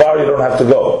 That far you don't have to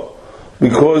go.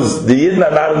 because the Yidden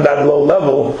are not in that low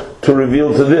level to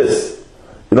reveal to this.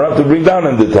 You don't have to bring down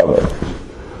in the Tameh.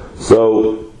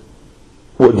 So,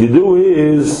 what you do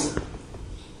is,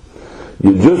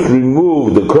 you just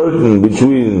remove the curtain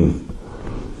between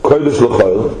Kodesh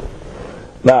L'Choil.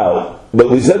 Now, but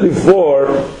we said before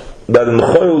that in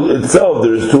Choil itself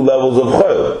there is two levels of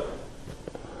Choil.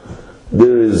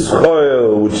 There is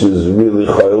Choil, which is really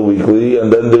Choil weekly,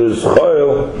 and then there is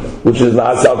Choil, which is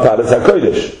Na'asal Taras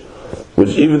HaKodesh,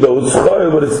 which even though it's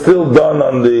Choil, but it's still done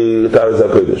on the Taras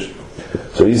HaKodesh.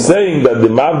 So he's saying that the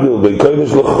Mavdil Ben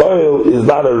Kodesh L'Choil is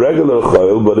not a regular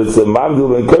Choil, but it's a Mavdil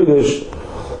Ben Kodesh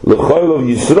L'Choil of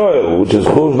Yisrael, which is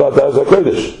Chuz Not Taras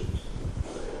HaKodesh.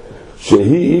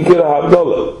 Shehi Ikir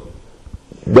HaHavdalah.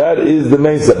 That is the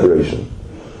main separation.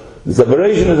 The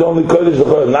separation is only Kodesh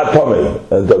L'Choil, not Tomei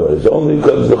and Tomei. It's only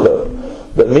Kodesh L'Choil.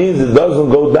 That means it doesn't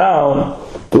go down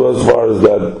to as far as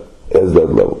that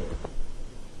level.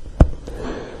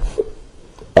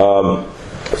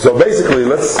 So basically,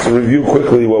 let's review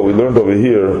quickly what we learned over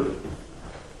here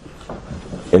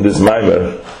in this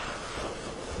Maimer.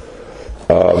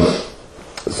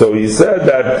 So he said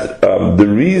that the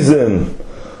reason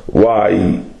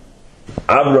why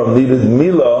Avram needed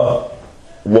Milah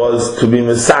was to be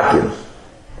Misakin,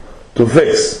 to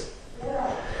fix.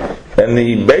 And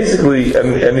he basically,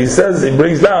 and he says, he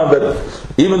brings down that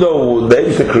even though the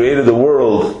Eibishter created the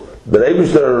world, the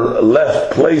Eibishter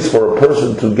left place for a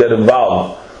person to get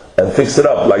involved and fix it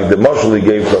up, like the marshal he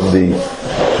gave from the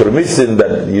Turmisin,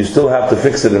 that you still have to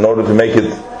fix it in order to make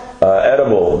it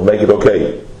edible, make it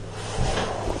okay.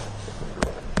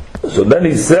 So then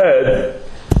he said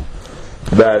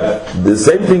that the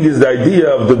same thing is the idea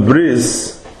of the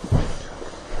bris,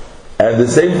 and the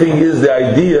same thing is the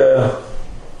idea of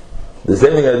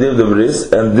the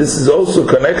bris, and this is also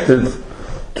connected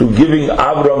to giving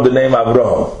Avram the name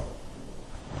Avraham.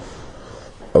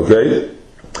 Okay?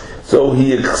 So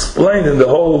he explained in the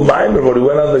whole Maimer, what he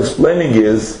went on explaining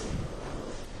is,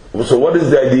 so what is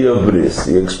the idea of bris?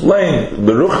 He explained,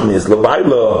 Beruchnis,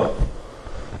 Levaila,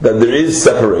 that there is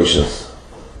separations,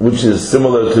 which is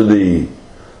similar to the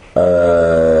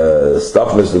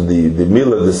stuffness of the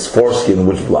milah, this foreskin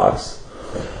which blocks.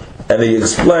 And he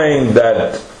explained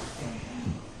that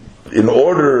in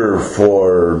order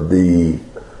for the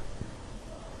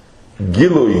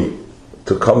Gilui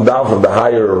to come down from the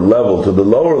higher level to the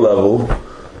lower level,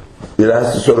 it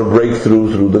has to sort of break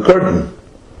through the curtain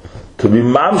to be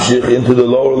mamshich into the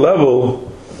lower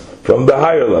level from the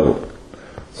higher level.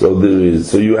 So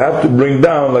you have to bring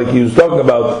down, like he was talking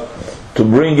about, to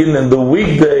bring in the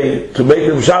weekday to make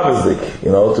them Shabbosdik,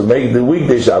 to make the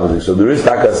weekday Shabbosdik. So there is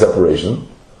taka separation,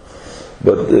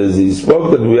 but as he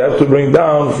spoke, that we have to bring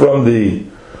down from the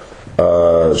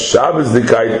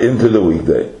Shabbosdikite into the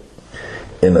weekday.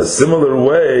 In a similar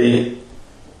way,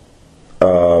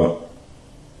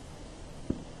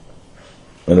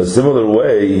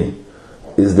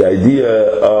 is the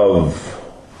idea of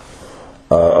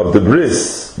the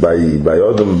bris by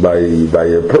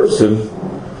a person,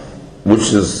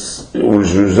 which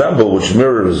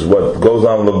mirrors what goes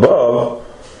on above.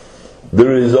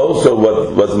 There is also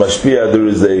what's mashpia. There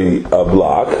is a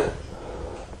block,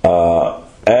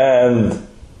 and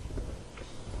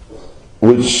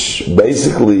which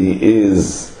basically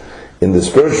is in the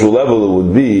spiritual level. It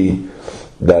would be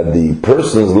that the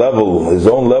person's level, his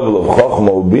own level of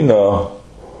chokhmah ubina,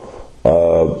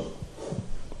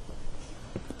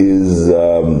 is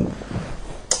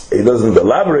he doesn't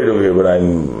elaborate over here, but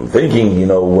I'm thinking,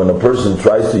 when a person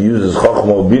tries to use his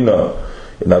chokhmah ubina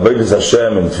in avodas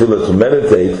Hashem and tefillah to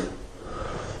meditate,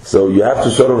 so you have to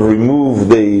sort of remove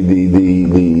the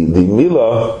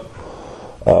milah,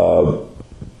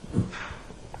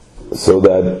 so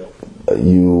that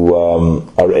you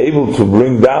are able to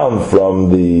bring down from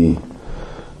the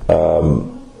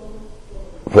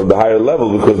higher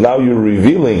level, because now you're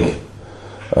revealing.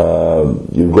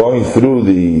 You're going through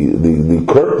the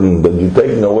curtain, that you're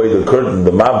taking away the curtain,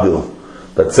 the mabdil,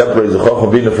 that separates the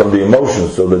chokhmah bina from the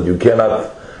emotions, so that they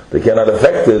cannot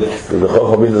affect it. The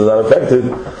chokhmah bina is not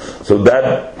affected, so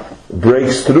that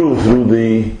breaks through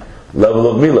the level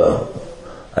of milah.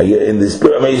 In the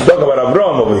spirit, he's talking about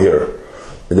Abraham over here,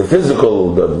 in the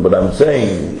physical. But I'm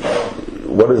saying,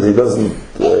 he doesn't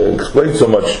explain so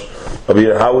much over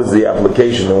here. How is the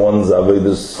application in one's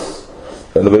avodas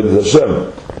and avodas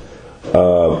Hashem?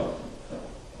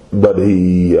 But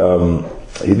he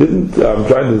didn't. I'm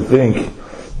trying to think.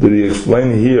 Did he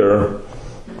explain here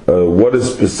what is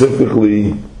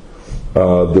specifically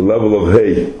the level of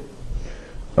hay?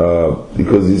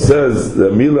 Because he says the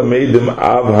Milah made them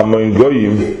av hamoin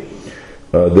goyim.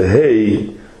 The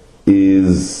hay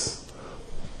is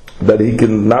that he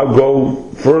can now go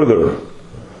further,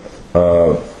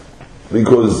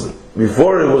 because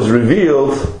before it was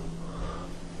revealed,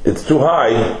 it's too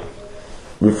high.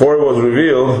 Before it was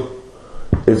revealed,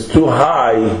 it's too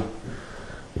high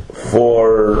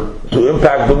to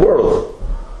impact the world.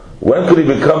 When could he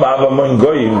become Abba Mon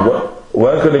Goyim?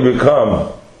 When could he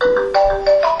become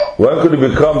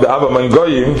the Abba Mon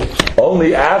Goyim?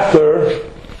 Only after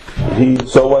he.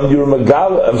 So when you're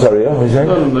Megal, I'm sorry. Yeah, what are you saying?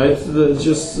 No, it's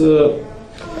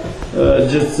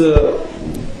just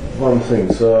one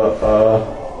thing. So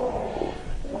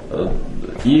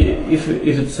if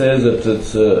it says that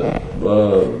it's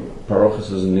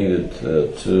parochus is needed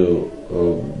to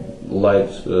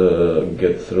light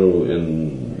get through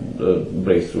and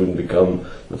break through and become,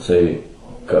 let's say,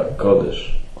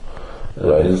 kodesh.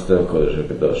 Right. Instead of Kodesh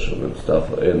HaKadoshim and stuff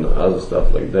and other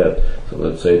stuff like that. So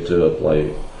let's say to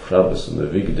apply Shabbos on the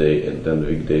weekday, and then the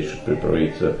weekday should prepare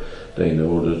it. Then in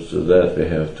order to that we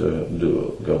have to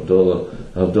do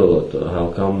Havdalah.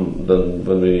 How come then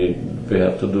when we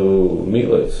have to do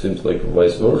Milah? It seems like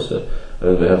vice versa.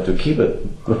 And we have to keep it.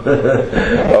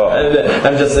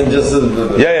 I'm just saying,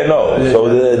 no. So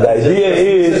the idea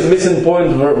is missing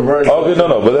point. Okay,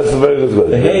 but that's a very good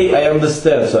question. Hey, I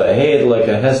understand. So I hate like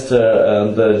a Hester,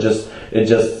 and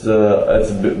it's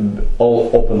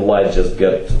all open light just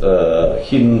get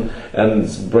hidden and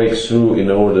breaks through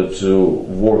in order to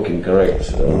work in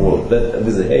correct work. That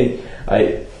is a hate.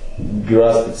 I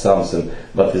grasped something,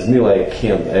 but with Mila I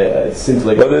can't. It seems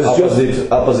like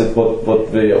opposite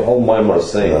what the whole Maimar is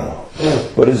saying.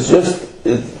 But it's just,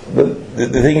 the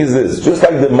thing is this, just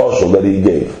like the mashal that he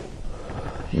gave,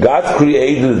 God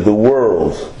created the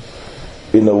world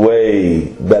in a way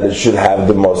that it should have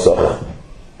the masach.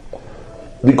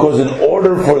 Because in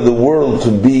order for the world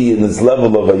to be in this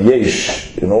level of a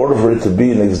yesh, in order for it to be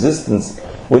in existence,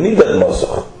 we need that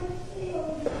masach.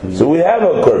 So we have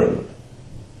a curtain.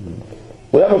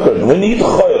 We need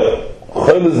choil.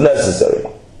 Choil is necessary.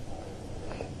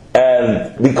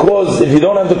 And because if you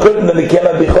don't have the curtain, then it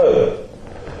cannot be choil.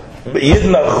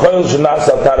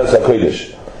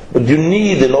 But you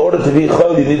need, in order to be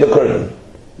choil, you need a curtain.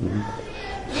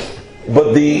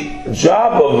 But the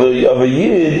job of a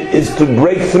yid is to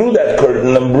break through that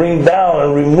curtain and bring down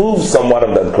and remove somewhat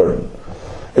of that curtain.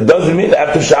 It doesn't mean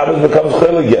after Shabbos becomes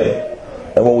choil again.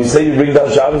 And when we say you bring down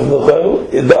Shabbos in the choil,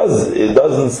 it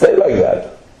doesn't stay like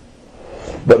that.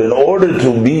 But in order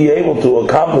to be able to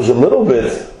accomplish a little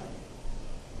bit,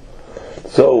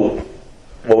 so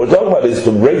what we're talking about is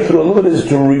to break through a little bit, is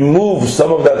to remove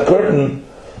some of that curtain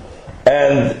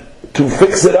and to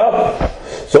fix it up.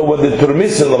 So when the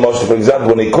turmisin, for example,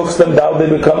 when he cooks them down, they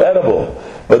become edible.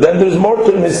 But then there's more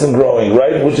turmisin growing,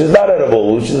 right, which is not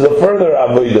edible, which is a further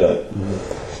avodah.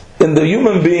 In the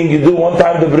human being, you do one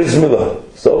time the bris milah.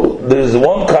 So there's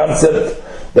one concept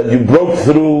that you broke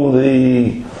through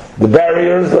the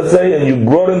barriers, let's say, and you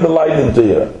brought in the light into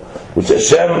here, which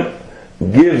Hashem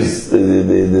gives,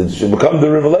 it should become the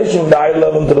revelation from the higher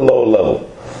level to the lower level.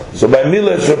 So by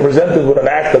milah it's represented with an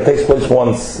act that takes place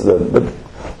once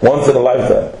in a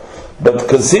lifetime. But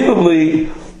conceivably,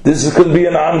 this could be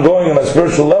an ongoing on a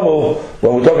spiritual level.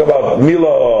 When we talk about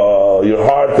milah, your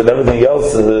heart and everything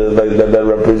else that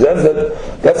represents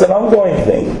it, that's an ongoing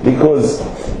thing, because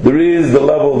there is the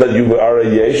level that you are a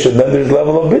yesh, and then there's the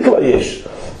level of bitla yesh.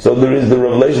 So there is the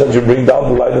revelation that you bring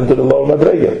down the light into the lower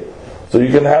madrega. So you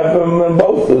can have them in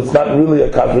both. It's not really a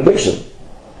contradiction.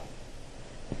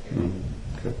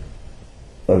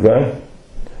 Okay.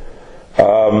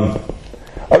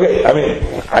 Okay. I mean,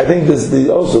 I think this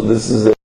is